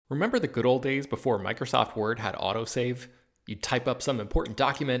Remember the good old days before Microsoft Word had autosave? You'd type up some important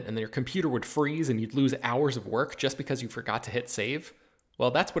document and then your computer would freeze and you'd lose hours of work just because you forgot to hit save?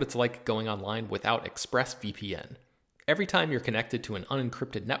 Well, that's what it's like going online without ExpressVPN. Every time you're connected to an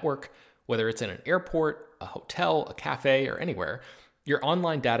unencrypted network, whether it's in an airport, a hotel, a cafe, or anywhere, your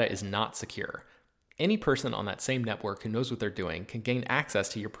online data is not secure. Any person on that same network who knows what they're doing can gain access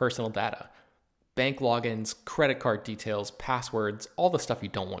to your personal data. Bank logins, credit card details, passwords, all the stuff you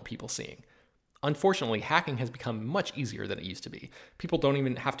don't want people seeing. Unfortunately, hacking has become much easier than it used to be. People don't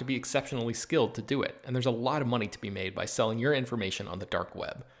even have to be exceptionally skilled to do it, and there's a lot of money to be made by selling your information on the dark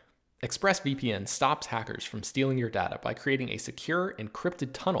web. ExpressVPN stops hackers from stealing your data by creating a secure, encrypted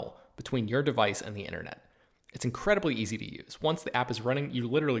tunnel between your device and the internet. It's incredibly easy to use. Once the app is running, you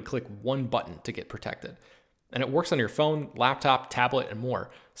literally click one button to get protected. And it works on your phone, laptop, tablet, and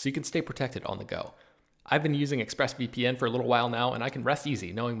more, so you can stay protected on the go. I've been using ExpressVPN for a little while now, and I can rest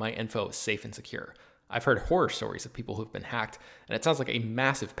easy knowing my info is safe and secure. I've heard horror stories of people who've been hacked, and it sounds like a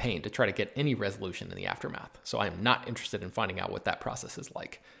massive pain to try to get any resolution in the aftermath, so I am not interested in finding out what that process is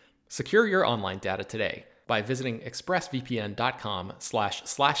like. Secure your online data today by visiting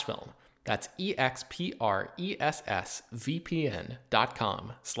expressvpn.com/film. That's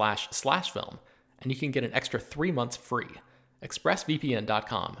expressvpn.com//film, and you can get an extra 3 months free.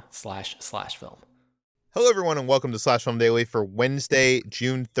 expressvpn.com//film. Hello, everyone, and welcome to Slash Film Daily for Wednesday,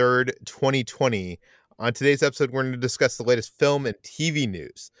 June 3rd, 2020. On today's episode, we're going to discuss the latest film and TV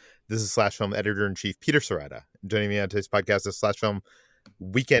news. This is Slash Film Editor-in-Chief Peter Serrata. Joining me on today's podcast is Slash Film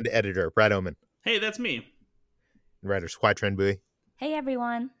Weekend Editor Brad Oman. Hey, that's me. And writers Kwai Tran Bui. Hey,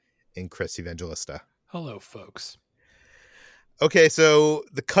 everyone. And Chris Evangelista. Hello, folks. Okay, so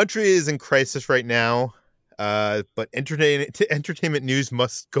the country is in crisis right now. But entertainment news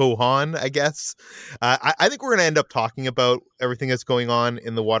must go on, I guess. I think we're going to end up talking about everything that's going on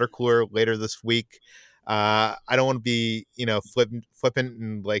in the water cooler later this week. I don't want to be, flippant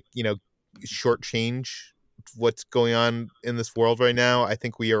and shortchange what's going on in this world right now. I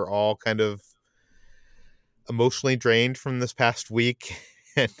think we are all kind of emotionally drained from this past week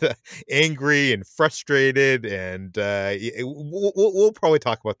and angry and frustrated. And we'll probably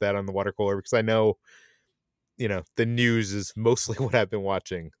talk about that on the water cooler because I know, the news is mostly what I've been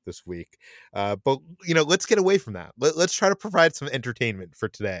watching this week. But let's get away from that. Let's try to provide some entertainment for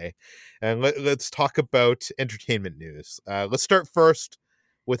today. And let's talk about entertainment news. Let's start first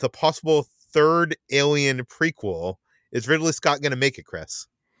with a possible third Alien prequel. Is Ridley Scott going to make it, Chris?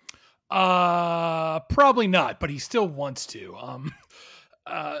 Probably not, but he still wants to.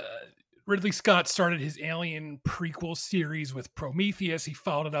 Ridley Scott started his Alien prequel series with Prometheus. He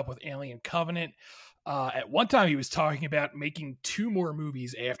followed it up with Alien Covenant. At one time, he was talking about making 2 more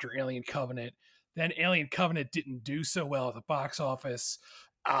movies after Alien Covenant. Then Alien Covenant didn't do so well at the box office.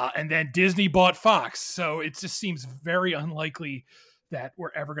 And then Disney bought Fox. So it just seems very unlikely that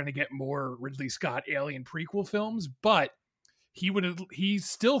we're ever going to get more Ridley Scott Alien prequel films. But he's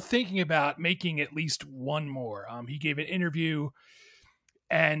still thinking about making at least one more. He gave an interview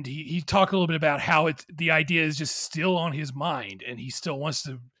and he talked a little bit about how the idea is just still on his mind. And he still wants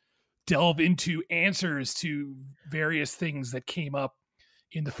to delve into answers to various things that came up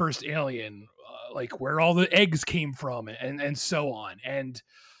in the first Alien, like where all the eggs came from and so on. And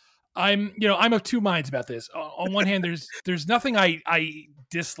I'm of two minds about this. On one hand, there's nothing I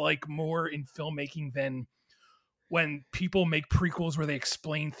dislike more in filmmaking than when people make prequels where they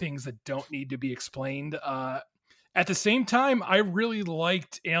explain things that don't need to be explained. At the same time, I really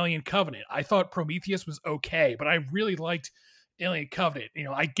liked Alien Covenant. I thought Prometheus was okay, but I really liked Alien Covenant.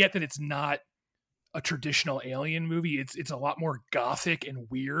 I get that it's not a traditional Alien movie. It's a lot more gothic and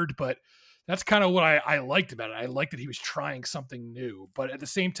weird, but that's kind of what I liked about it. I liked that he was trying something new, but at the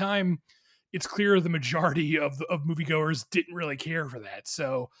same time, it's clear the majority of moviegoers didn't really care for that.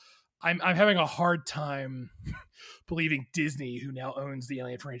 So I'm having a hard time believing Disney, who now owns the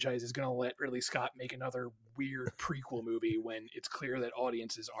Alien franchise, is going to let Ridley Scott make another weird prequel movie when it's clear that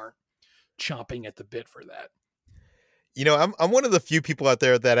audiences aren't chomping at the bit for that. I'm one of the few people out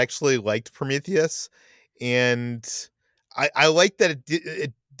there that actually liked Prometheus, and I like that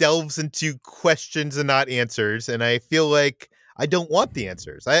it delves into questions and not answers, and I feel like I don't want the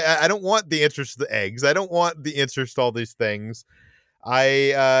answers. I don't want the answers to the eggs. I don't want the answers to all these things.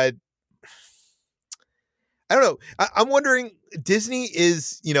 I don't know. I'm wondering, Disney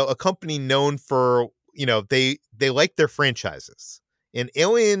is, a company known for, they like their franchises, and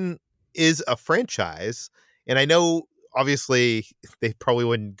Alien is a franchise. And I know, obviously, they probably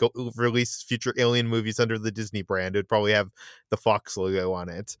wouldn't go release future Alien movies under the Disney brand. It would probably have the Fox logo on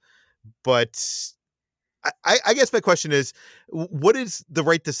it. But I guess my question is, what is the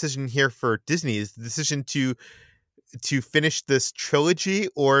right decision here for Disney? Is the decision to finish this trilogy,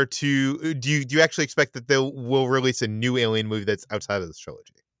 or do you actually expect that will release a new Alien movie that's outside of this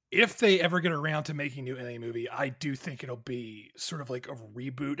trilogy? If they ever get around to making a new Alien movie, I do think it'll be sort of like a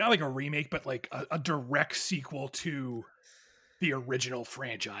reboot, not like a remake, but like a direct sequel to the original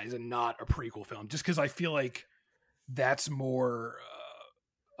franchise and not a prequel film, just because I feel like that's more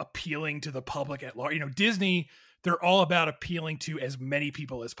appealing to the public at large. Disney, they're all about appealing to as many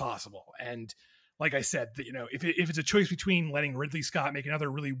people as possible. And like I said, if it's a choice between letting Ridley Scott make another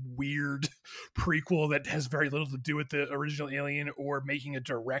really weird prequel that has very little to do with the original Alien, or making a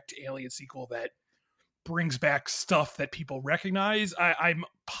direct Alien sequel that brings back stuff that people recognize, I'm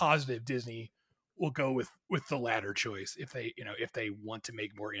positive Disney will go with the latter choice if they want to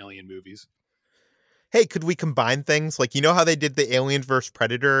make more Alien movies. Hey, could we combine things? Like, how they did the Alien vs.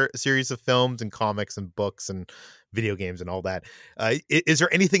 Predator series of films and comics and books and video games and all that. Is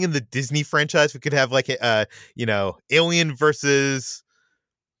there anything in the Disney franchise we could have, like, Alien versus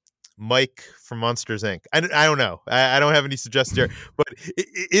Mike from Monsters, Inc.? I don't know. I don't have any suggestions here. But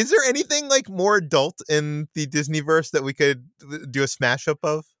is there anything, like, more adult in the Disneyverse that we could do a smash up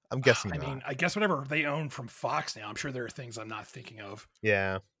of? I'm guessing not. I guess whatever they own from Fox now, I'm sure there are things I'm not thinking of.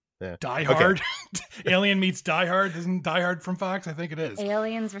 Yeah. Die Hard. Okay. Alien meets Die Hard. Isn't Die Hard from Fox? I think it is.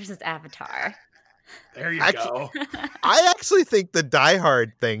 Aliens versus Avatar. There you go. I actually think the Die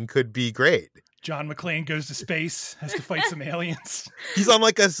Hard thing could be great. John McClane goes to space, has to fight some aliens. He's on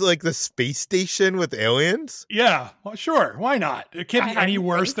like the space station with aliens? Yeah, well, sure. Why not? It can't be any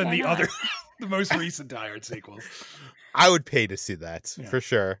worse than the other, the most recent Die Hard sequels. I would pay to see that, for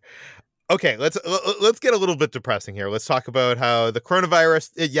sure. Okay, let's get a little bit depressing here. Let's talk about how the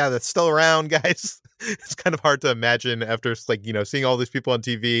coronavirus, that's still around, guys. It's kind of hard to imagine after, seeing all these people on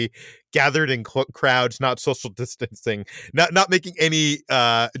TV gathered in crowds, not social distancing, not making any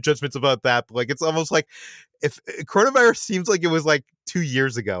judgments about that. But, it's almost like if coronavirus seems like it was 2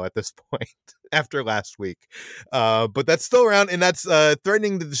 years ago at this point after last week. But that's still around, and that's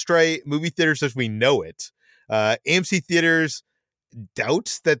threatening to destroy movie theaters as we know it. AMC theaters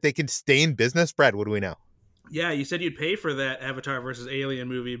doubt that they can stay in business. Brad, what do we know? Yeah, you said you'd pay for that Avatar versus Alien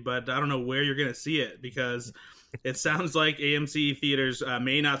movie, but I don't know where you're going to see it, because it sounds like AMC theaters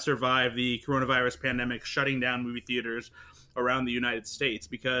may not survive the coronavirus pandemic, shutting down movie theaters around the United States,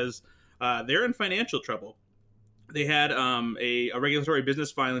 because they're in financial trouble. They had a regulatory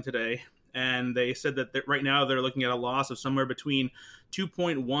business filing today, and they said that right now they're looking at a loss of somewhere between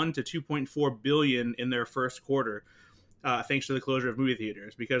 2.1 to 2.4 billion in their first quarter. Thanks to the closure of movie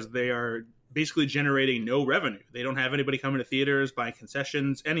theaters, because they are basically generating no revenue. They don't have anybody coming to theaters, buying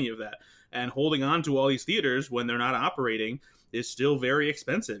concessions, any of that. And holding on to all these theaters when they're not operating is still very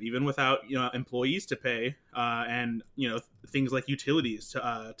expensive, even without employees to pay and things like utilities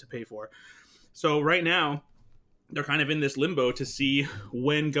to pay for. So right now, they're kind of in this limbo to see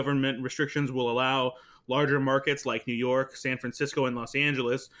when government restrictions will allow larger markets like New York, San Francisco, and Los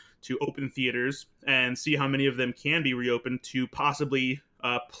Angeles to open theaters, and see how many of them can be reopened to possibly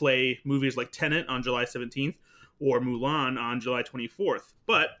play movies like Tenet on July 17th or Mulan on July 24th.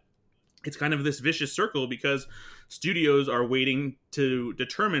 But it's kind of this vicious circle, because studios are waiting to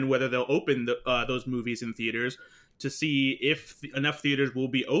determine whether they'll open those movies in theaters to see if enough theaters will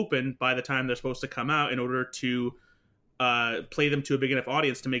be open by the time they're supposed to come out in order to play them to a big enough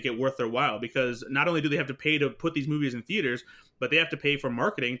audience to make it worth their while. Because not only do they have to pay to put these movies in theaters, but they have to pay for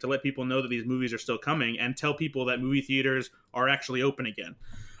marketing to let people know that these movies are still coming, and tell people that movie theaters are actually open again.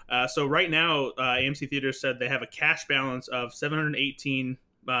 So right now, AMC Theaters said they have a cash balance of $718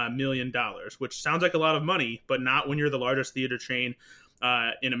 million, which sounds like a lot of money, but not when you're the largest theater chain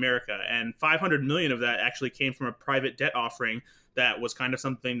in America. And 500 million of that actually came from a private debt offering that was kind of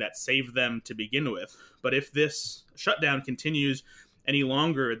something that saved them to begin with. But if this shutdown continues any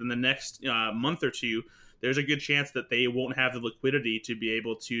longer than the next month or two, there's a good chance that they won't have the liquidity to be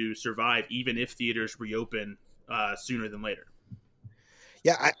able to survive, even if theaters reopen sooner than later.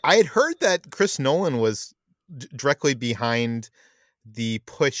 Yeah, I had heard that Chris Nolan was directly behind the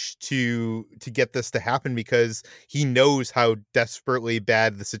push to get this to happen, because he knows how desperately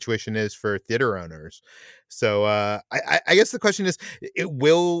bad the situation is for theater owners. So I guess the question is,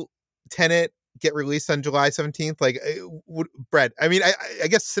 will Tenet get released on July 17th? Brett, I mean, I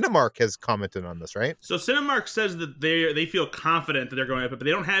guess Cinemark has commented on this, right? So Cinemark says that they feel confident that they're going to open, but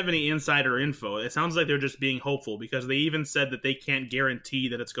they don't have any insider info. It sounds like they're just being hopeful, because they even said that they can't guarantee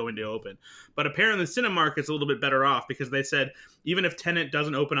that it's going to open. But apparently Cinemark is a little bit better off, because they said even if Tenet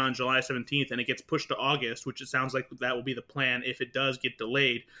doesn't open on July 17th and it gets pushed to August, which it sounds like that will be the plan if it does get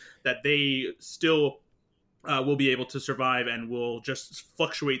delayed, that they still will be able to survive and will just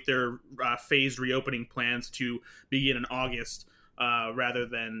fluctuate their phased reopening plans to begin in August rather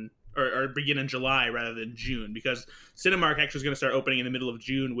than or begin in July rather than June, because Cinemark actually is going to start opening in the middle of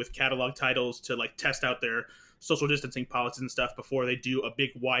June with catalog titles to like test out their social distancing policies and stuff before they do a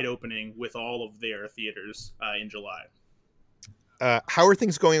big wide opening with all of their theaters in July. How are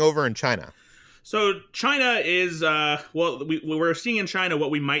things going over in China? So China is, we're seeing in China what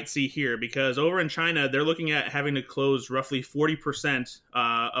we might see here, because over in China, they're looking at having to close roughly 40%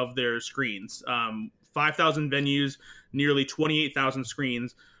 of their screens. 5,000 venues, nearly 28,000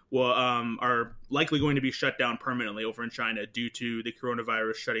 screens are likely going to be shut down permanently over in China due to the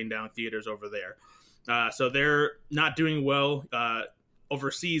coronavirus shutting down theaters over there. So they're not doing well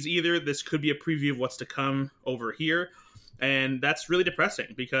overseas either. This could be a preview of what's to come over here. And that's really depressing,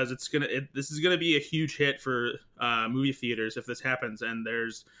 because this is gonna be a huge hit for movie theaters if this happens, and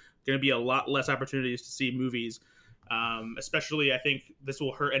there's gonna be a lot less opportunities to see movies. Especially, I think this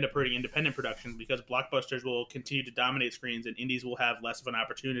will end up hurting independent productions, because blockbusters will continue to dominate screens, and indies will have less of an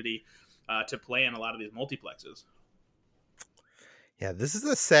opportunity to play in a lot of these multiplexes. Yeah, this is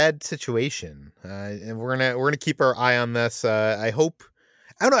a sad situation, and we're gonna keep our eye on this. I hope.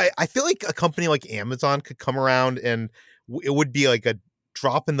 I don't know. I feel like a company like Amazon could come around and it would be like a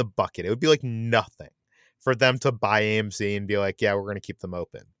drop in the bucket. It would be like nothing for them to buy AMC and be like, yeah, we're going to keep them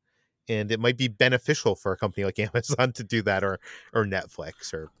open. And it might be beneficial for a company like Amazon to do that, or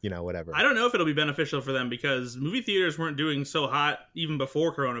Netflix, or, whatever. I don't know if it'll be beneficial for them, because movie theaters weren't doing so hot even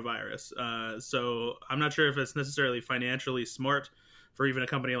before coronavirus. So I'm not sure if it's necessarily financially smart for even a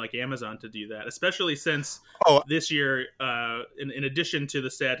company like Amazon to do that, especially since this year, in addition to the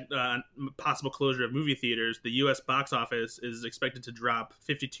sad possible closure of movie theaters, the U.S. box office is expected to drop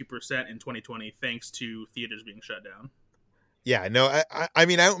 52% in 2020 thanks to theaters being shut down. Yeah, no, I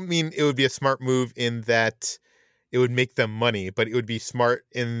mean, I don't mean it would be a smart move in that it would make them money, but it would be smart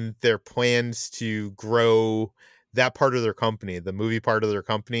in their plans to grow that part of their company, the movie part of their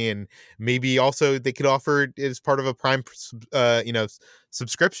company, and maybe also they could offer it as part of a Prime,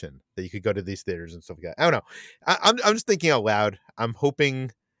 subscription that you could go to these theaters and stuff like that. I don't know. I'm just thinking out loud. I'm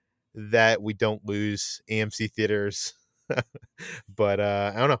hoping that we don't lose AMC theaters, but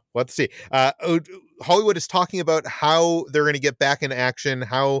I don't know. We'll have to see. Hollywood is talking about how they're going to get back in action,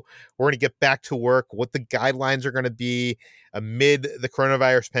 how we're going to get back to work, what the guidelines are going to be amid the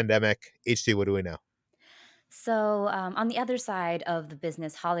coronavirus pandemic. HT, what do we know? So, on the other side of the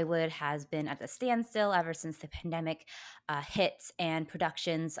business, Hollywood has been at a standstill ever since the pandemic hit, and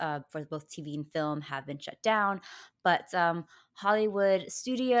productions for both TV and film have been shut down. But Hollywood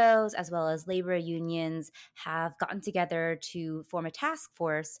studios, as well as labor unions, have gotten together to form a task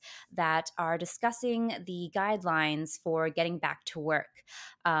force that are discussing the guidelines for getting back to work.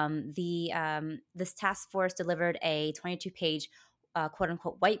 This task force delivered a 22-page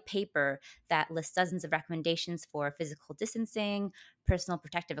quote-unquote white paper that lists dozens of recommendations for physical distancing, personal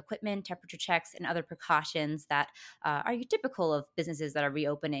protective equipment, temperature checks, and other precautions that are typical of businesses that are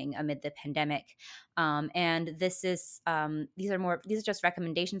reopening amid the pandemic. And these are just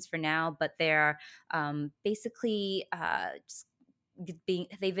recommendations for now, but they're basically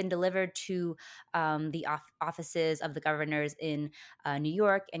they've been delivered to the offices of the governors in New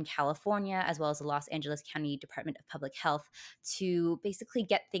York and California, as well as the Los Angeles County Department of Public Health, to basically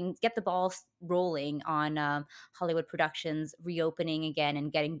get the ball rolling on Hollywood productions reopening again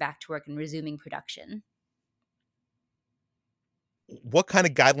and getting back to work and resuming production. What kind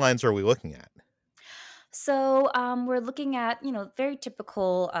of guidelines are we looking at? So we're looking at, very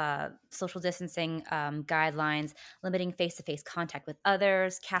typical social distancing guidelines, limiting face-to-face contact with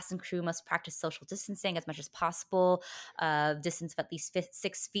others. Cast and crew must practice social distancing as much as possible, distance of at least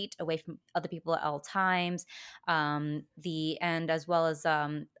 6 feet away from other people at all times, and as well as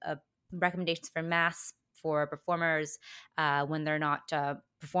recommendations for masks for performers when they're not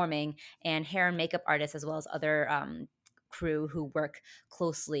performing, and hair and makeup artists, as well as other crew who work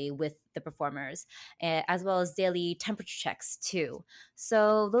closely with the performers, as well as daily temperature checks too.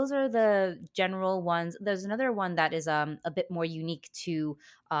 So those are the general ones. There's another one that is a bit more unique to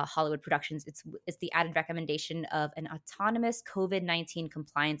Hollywood productions. It's the added recommendation of an autonomous COVID-19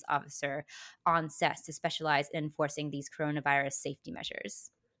 compliance officer on set to specialize in enforcing these coronavirus safety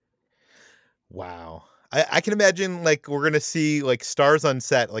measures. Wow. I can imagine we're going to see stars on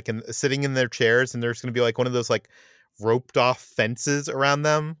set, sitting in their chairs, and there's going to be one of those roped off fences around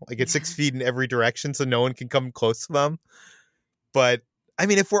them, at 6 feet in every direction, so no one can come close to them. But I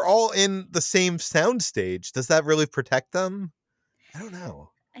mean, if we're all in the same sound stage, does that really protect them? I don't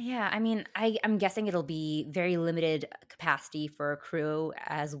know. Yeah, I mean, I'm guessing it'll be very limited capacity for a crew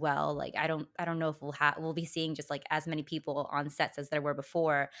as well. Like, I don't know if we'll be seeing just like as many people on sets as there were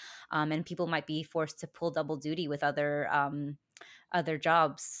before, and people might be forced to pull double duty with other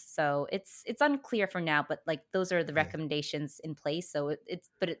jobs. So it's unclear for now, but like those are the Yeah. recommendations in place. So it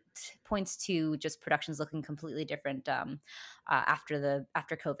points to just productions looking completely different after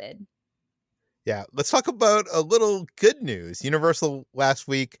COVID. Yeah, let's talk about a little good news. Universal last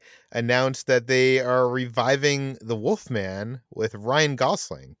week announced that they are reviving The Wolfman with Ryan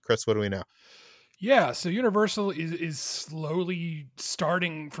Gosling. Chris, what do we know? Yeah, so Universal is slowly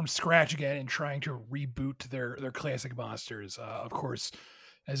starting from scratch again and trying to reboot their classic monsters. Of course,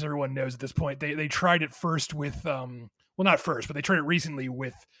 as everyone knows at this point, they tried it first with well, not first, but they tried it recently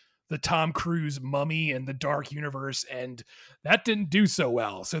with the Tom Cruise Mummy and the Dark Universe, and that didn't do so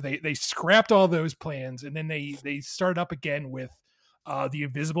well. So they scrapped all those plans, and then they started up again with the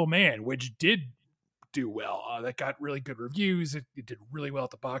Invisible Man, which did do well. That got really good reviews. It did really well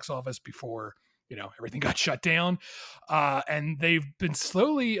at the box office before everything got shut down. And they've been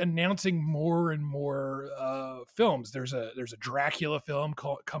slowly announcing more and more films. There's a Dracula film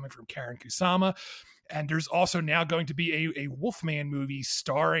coming from Karen Kusama. And there's also now going to be a Wolfman movie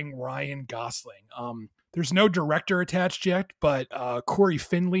starring Ryan Gosling. There's no director attached yet, but Corey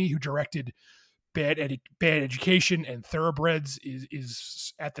Finley, who directed Bad Education and Thoroughbreds,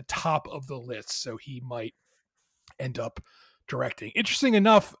 is at the top of the list. So he might end up directing. Interesting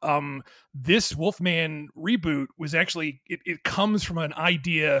enough, this Wolfman reboot was actually, it comes from an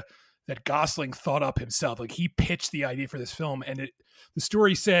idea that Gosling thought up himself. Like, he pitched the idea for this film, and the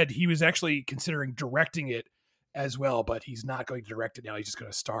story said he was actually considering directing it as well, but he's not going to direct it now. He's just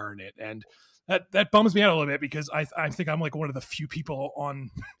going to star in it. And that bums me out a little bit, because I think I'm like one of the few people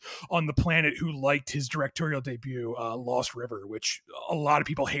on the planet who liked his directorial debut, Lost River, which a lot of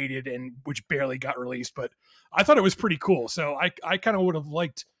people hated and which barely got released, but I thought it was pretty cool. So I kind of would have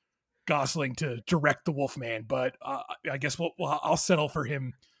liked Gosling to direct the Wolfman, but I guess I'll settle for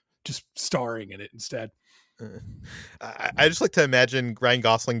him just starring in it instead. I just like to imagine Ryan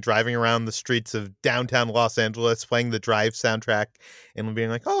Gosling driving around the streets of downtown Los Angeles, playing the Drive soundtrack, and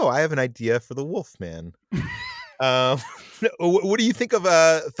being like, "Oh, I have an idea for the Wolfman." What do you think of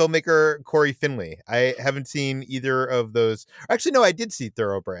filmmaker Corey Finley? I haven't seen either of those. Actually, no, I did see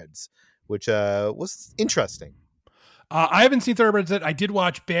Thoroughbreds, which was interesting. I haven't seen Thoroughbreds yet. I did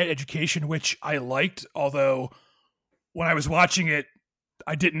watch Bad Education, which I liked, although when I was watching it,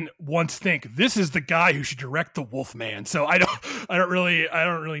 I didn't once think this is the guy who should direct the Wolfman. So I don't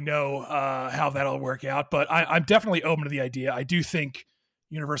really know how that'll work out, but I'm definitely open to the idea. I do think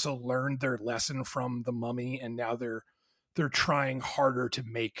Universal learned their lesson from The Mummy, and now they're trying harder to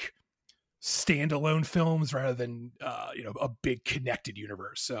make standalone films rather than a big connected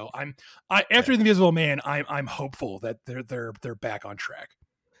universe. So after The Invisible Man, I'm hopeful that they're back on track.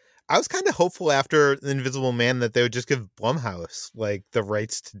 I was kind of hopeful after The Invisible Man that they would just give Blumhouse like the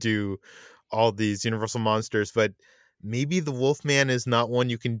rights to do all these Universal monsters, but maybe the Wolfman is not one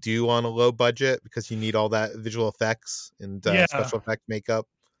you can do on a low budget because you need all that visual effects and special effect makeup.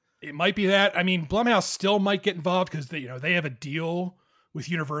 It might be that. I mean, Blumhouse still might get involved because they have a deal with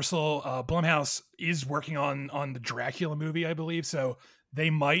Universal. Blumhouse is working on the Dracula movie, I believe, so they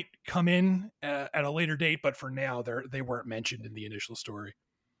might come in at a later date. But for now, they weren't mentioned in the initial story.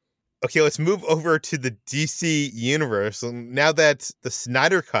 Okay, let's move over to the DC universe. Now that the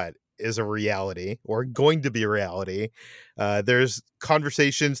Snyder Cut is a reality, or going to be a reality, there's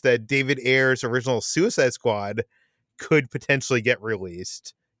conversations that David Ayer's original Suicide Squad could potentially get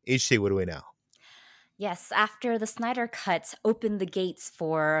released. HT, what do we know? Yes, after the Snyder Cut opened the gates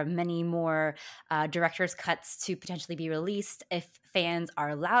for many more director's cuts to potentially be released, if fans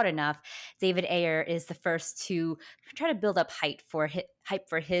are loud enough, David Ayer is the first to try to build up hype for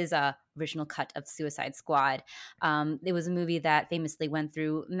his original cut of Suicide Squad. It was a movie that famously went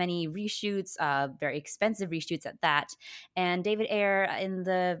through many reshoots, very expensive reshoots at that. And David Ayer,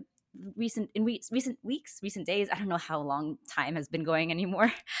 in recent days, I don't know how long time has been going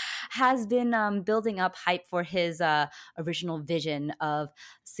anymore, has been building up hype for his original vision of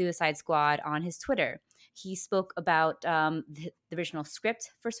Suicide Squad on his Twitter. He spoke about the original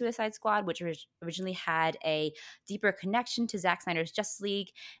script for Suicide Squad, which originally had a deeper connection to Zack Snyder's Justice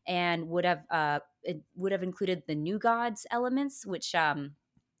League, and would have included the New Gods elements, which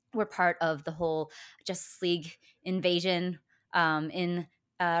were part of the whole Justice League invasion in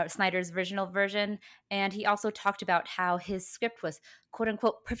Snyder's original version. And he also talked about how his script was quote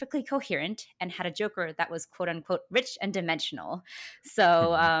unquote perfectly coherent and had a Joker that was quote unquote rich and dimensional.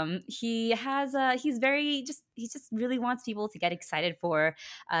 So he just really wants people to get excited for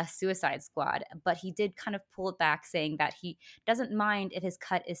Suicide Squad. But he did kind of pull it back, saying that he doesn't mind if his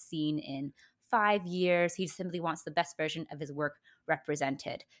cut is seen in 5 years. He simply wants the best version of his work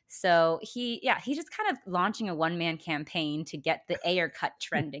represented. So he's just kind of launching a one-man campaign to get the Ayer cut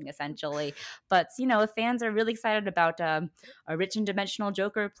trending, essentially. But if fans are really excited about a rich and dimensional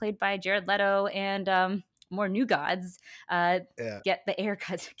Joker played by Jared Leto and more New Gods, get the Ayer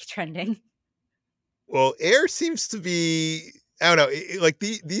cut trending. Well, Ayer seems to be, I don't know, like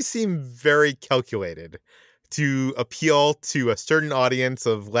these seem very calculated to appeal to a certain audience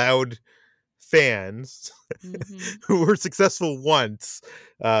of loud fans who were successful once.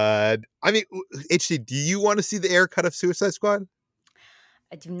 I mean, HD, do you want to see the Ayer cut of Suicide Squad?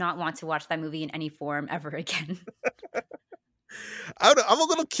 I do not want to watch that movie in any form ever again. I'm a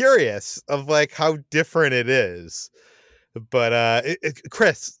little curious of like how different it is. But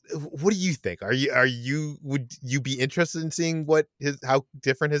Chris, what do you think? Would you be interested in seeing how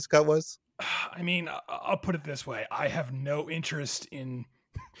different his cut was? I mean, I'll put it this way. I have no interest in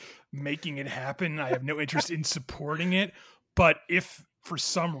making it happen. I have no interest in supporting it. But if for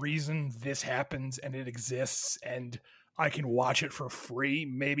some reason this happens and it exists and I can watch it for free,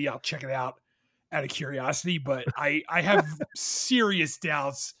 maybe I'll check it out out of curiosity. But I have serious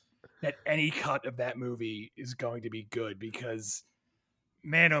doubts that any cut of that movie is going to be good, because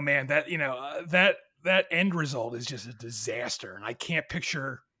man, oh man, that, that end result is just a disaster. And I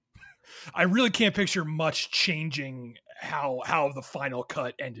really can't picture much changing how the final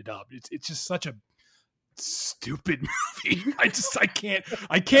cut ended up. It's just such a stupid movie.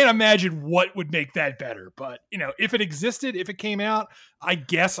 I can't imagine what would make that better. But if it existed, if it came out, I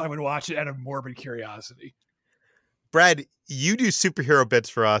guess I would watch it out of morbid curiosity. Brad, you do superhero bits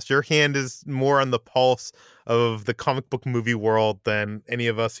for us. Your hand is more on the pulse of the comic book movie world than any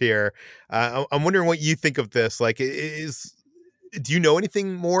of us here. I'm wondering what you think of this. Like, do you know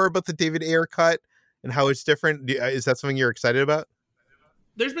anything more about the David Ayer cut and how it's different? Is that something you're excited about?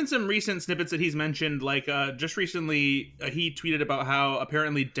 There's been some recent snippets that he's mentioned, like just recently he tweeted about how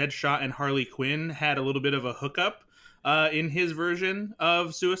apparently Deadshot and Harley Quinn had a little bit of a hookup in his version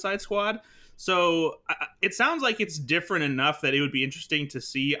of Suicide Squad. So it sounds like it's different enough that it would be interesting to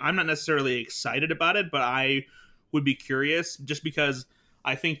see. I'm not necessarily excited about it, but I would be curious, just because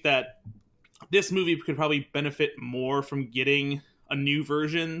I think that this movie could probably benefit more from getting a new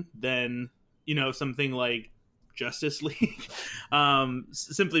version than, something like Justice League.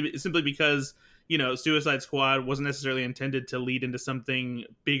 Simply because, Suicide Squad wasn't necessarily intended to lead into something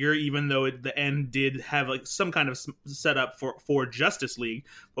bigger, even though the end did have like some kind of setup for Justice League,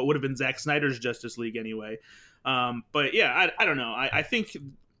 but would have been Zack Snyder's Justice League anyway. But yeah, I don't know. I think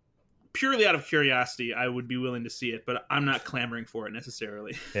purely out of curiosity, I would be willing to see it, but I'm not clamoring for it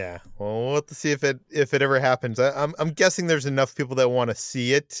necessarily. Yeah, well, we'll have to see if it ever happens. I'm guessing there's enough people that want to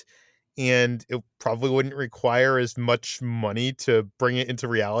see it, and it probably wouldn't require as much money to bring it into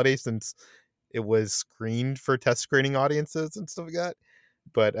reality, since it was screened for test screening audiences and stuff like that.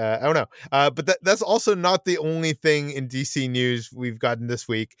 But I don't know. But that's also not the only thing in DC news we've gotten this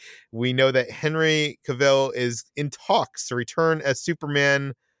week. We know that Henry Cavill is in talks to return as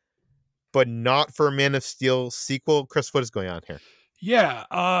Superman, but not for a Man of Steel sequel. Chris, what is going on here?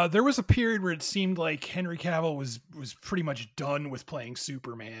 Yeah, there was a period where it seemed like Henry Cavill was pretty much done with playing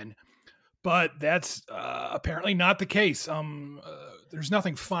Superman, but that's apparently not the case. There's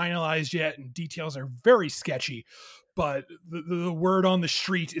nothing finalized yet, and details are very sketchy. But the word on the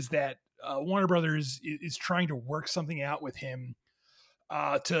street is that Warner Brothers is trying to work something out with him.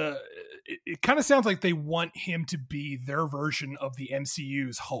 It kind of sounds like they want him to be their version of the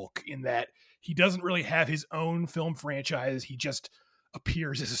MCU's Hulk, in that he doesn't really have his own film franchise. He just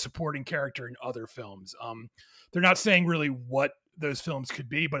appears as a supporting character in other films. They're not saying really what those films could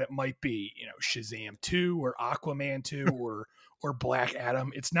be, but it might be, Shazam 2 or Aquaman 2 or Black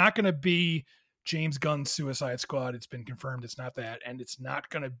Adam. It's not going to be James Gunn's Suicide Squad. It's been confirmed it's not that. And it's not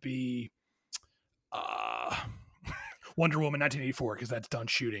going to be Wonder Woman 1984, because that's done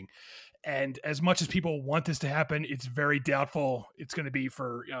shooting. And as much as people want this to happen, it's very doubtful it's going to be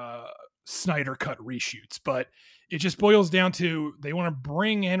for Snyder cut reshoots. But it just boils down to they want to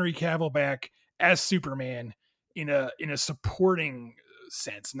bring Henry Cavill back as Superman in a supporting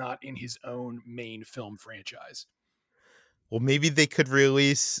sense, not in his own main film franchise. Well, maybe they could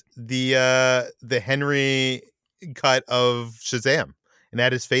release the Henry cut of Shazam and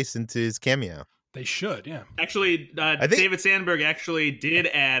add his face into his cameo. They should, yeah. Actually, David Sandberg actually did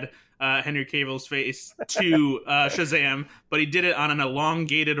add Henry Cavill's face to Shazam, but he did it on an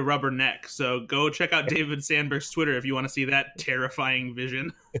elongated rubber neck. So go check out David Sandberg's Twitter if you want to see that terrifying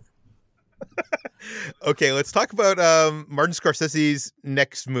vision. Okay, let's talk about Martin Scorsese's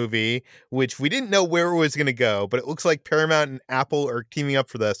next movie, which we didn't know where it was going to go, but it looks like Paramount and Apple are teaming up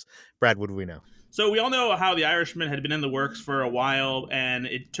for this. Brad, what do we know? So we all know how The Irishman had been in the works for a while, and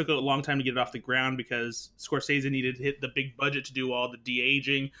it took a long time to get it off the ground because Scorsese needed to hit the big budget to do all the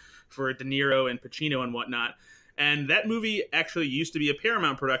de-aging for De Niro and Pacino and whatnot. And that movie actually used to be a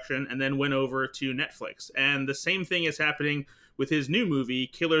Paramount production and then went over to Netflix. And the same thing is happening with his new movie,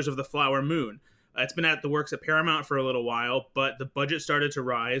 Killers of the Flower Moon. It's been at the works at Paramount for a little while, but the budget started to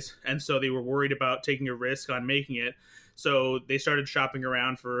rise, and so they were worried about taking a risk on making it. So they started shopping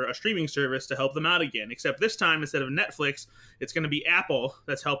around for a streaming service to help them out again. Except this time, instead of Netflix, it's going to be Apple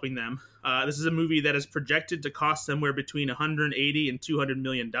that's helping them. This is a movie that is projected to cost somewhere between $180 and $200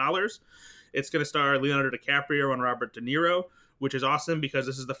 million. It's going to star Leonardo DiCaprio and Robert De Niro, which is awesome because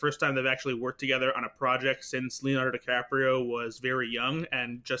this is the first time they've actually worked together on a project since Leonardo DiCaprio was very young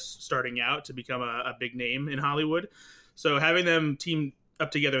and just starting out to become a big name in Hollywood. So having them team up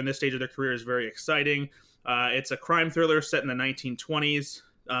together in this stage of their career is very exciting. It's a crime thriller set in the 1920s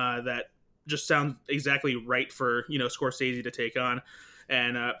that just sounds exactly right for, Scorsese to take on.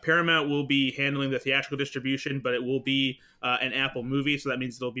 And Paramount will be handling the theatrical distribution, but it will be an Apple movie. So that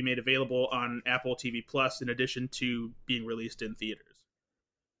means it'll be made available on Apple TV Plus in addition to being released in theaters.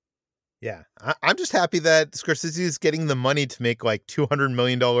 Yeah, I'm just happy that Scorsese is getting the money to make like $200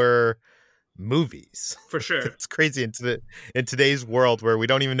 million movies. For sure. It's crazy in today's world where we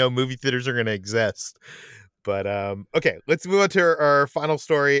don't even know movie theaters are going to exist. But okay, let's move on to our final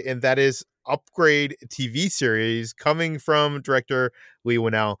story, and that is Upgrade TV series coming from director Leigh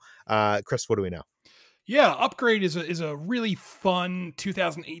Whannell. Chris, what do we know? Yeah, Upgrade is a really fun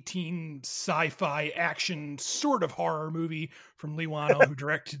 2018 sci-fi action sort of horror movie from Leigh Whannell, who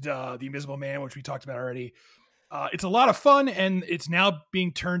directed The Invisible Man, which we talked about already. It's a lot of fun, and it's now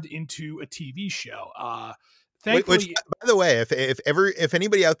being turned into a TV show. Thankfully, which, by the way, if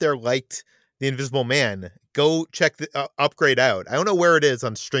anybody out there liked The Invisible Man, go check the Upgrade out. I don't know where it is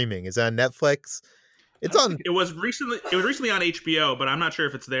on streaming. Is it on Netflix? It's on. It was recently on HBO, but I'm not sure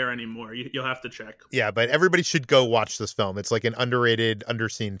if it's there anymore. You'll have to check. Yeah, but everybody should go watch this film. It's like an underrated,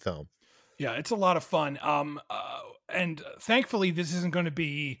 underseen film. Yeah, it's a lot of fun. And thankfully, this isn't going to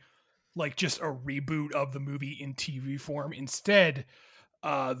be like just a reboot of the movie in TV form. Instead,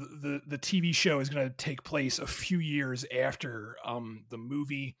 the TV show is going to take place a few years after the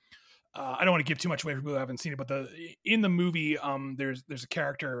movie. I don't want to give too much away for people who haven't seen it, but in the movie, there's a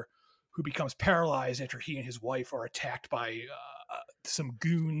character who becomes paralyzed after he and his wife are attacked by some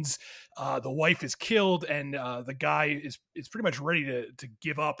goons. The wife is killed, and the guy is pretty much ready to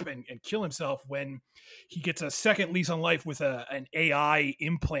give up and kill himself when he gets a second lease on life with an AI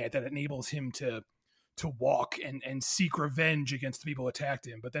implant that enables him to walk and seek revenge against the people who attacked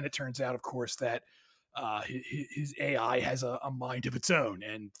him. But then it turns out, of course, that his AI has a mind of its own,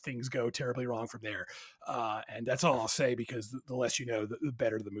 and things go terribly wrong from there. And that's all I'll say, because the less you know, the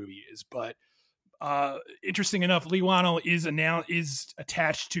better the movie is. But interesting enough, Leigh Whannell is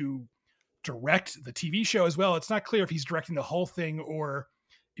attached to direct the TV show as well. It's not clear if he's directing the whole thing or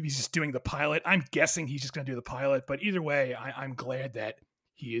if he's just doing the pilot. I'm guessing he's just going to do the pilot, but either way, I'm glad that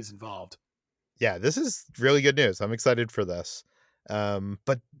he is involved. Yeah, this is really good news. I'm excited for this.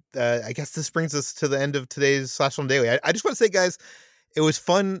 But I guess this brings us to the end of today's Slash Film Daily. I just want to say, guys, it was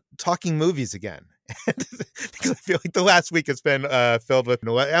fun talking movies again. Because I feel like the last week has been filled with,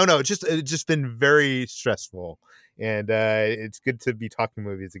 I don't know, it's just been very stressful, and it's good to be talking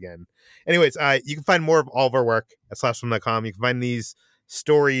movies again. Anyways, you can find more of all of our work at slashfilm.com. You can find these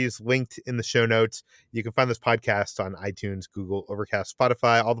stories linked in the show notes. You can find this podcast on iTunes, Google, Overcast,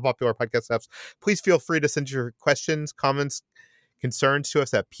 Spotify, all the popular podcast apps. Please feel free to send your questions, comments, concerns to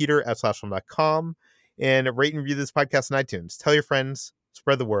us at peter@slashfilm.com, and rate and review this podcast on iTunes. Tell your friends,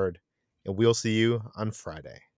 spread the word, and we'll see you on Friday.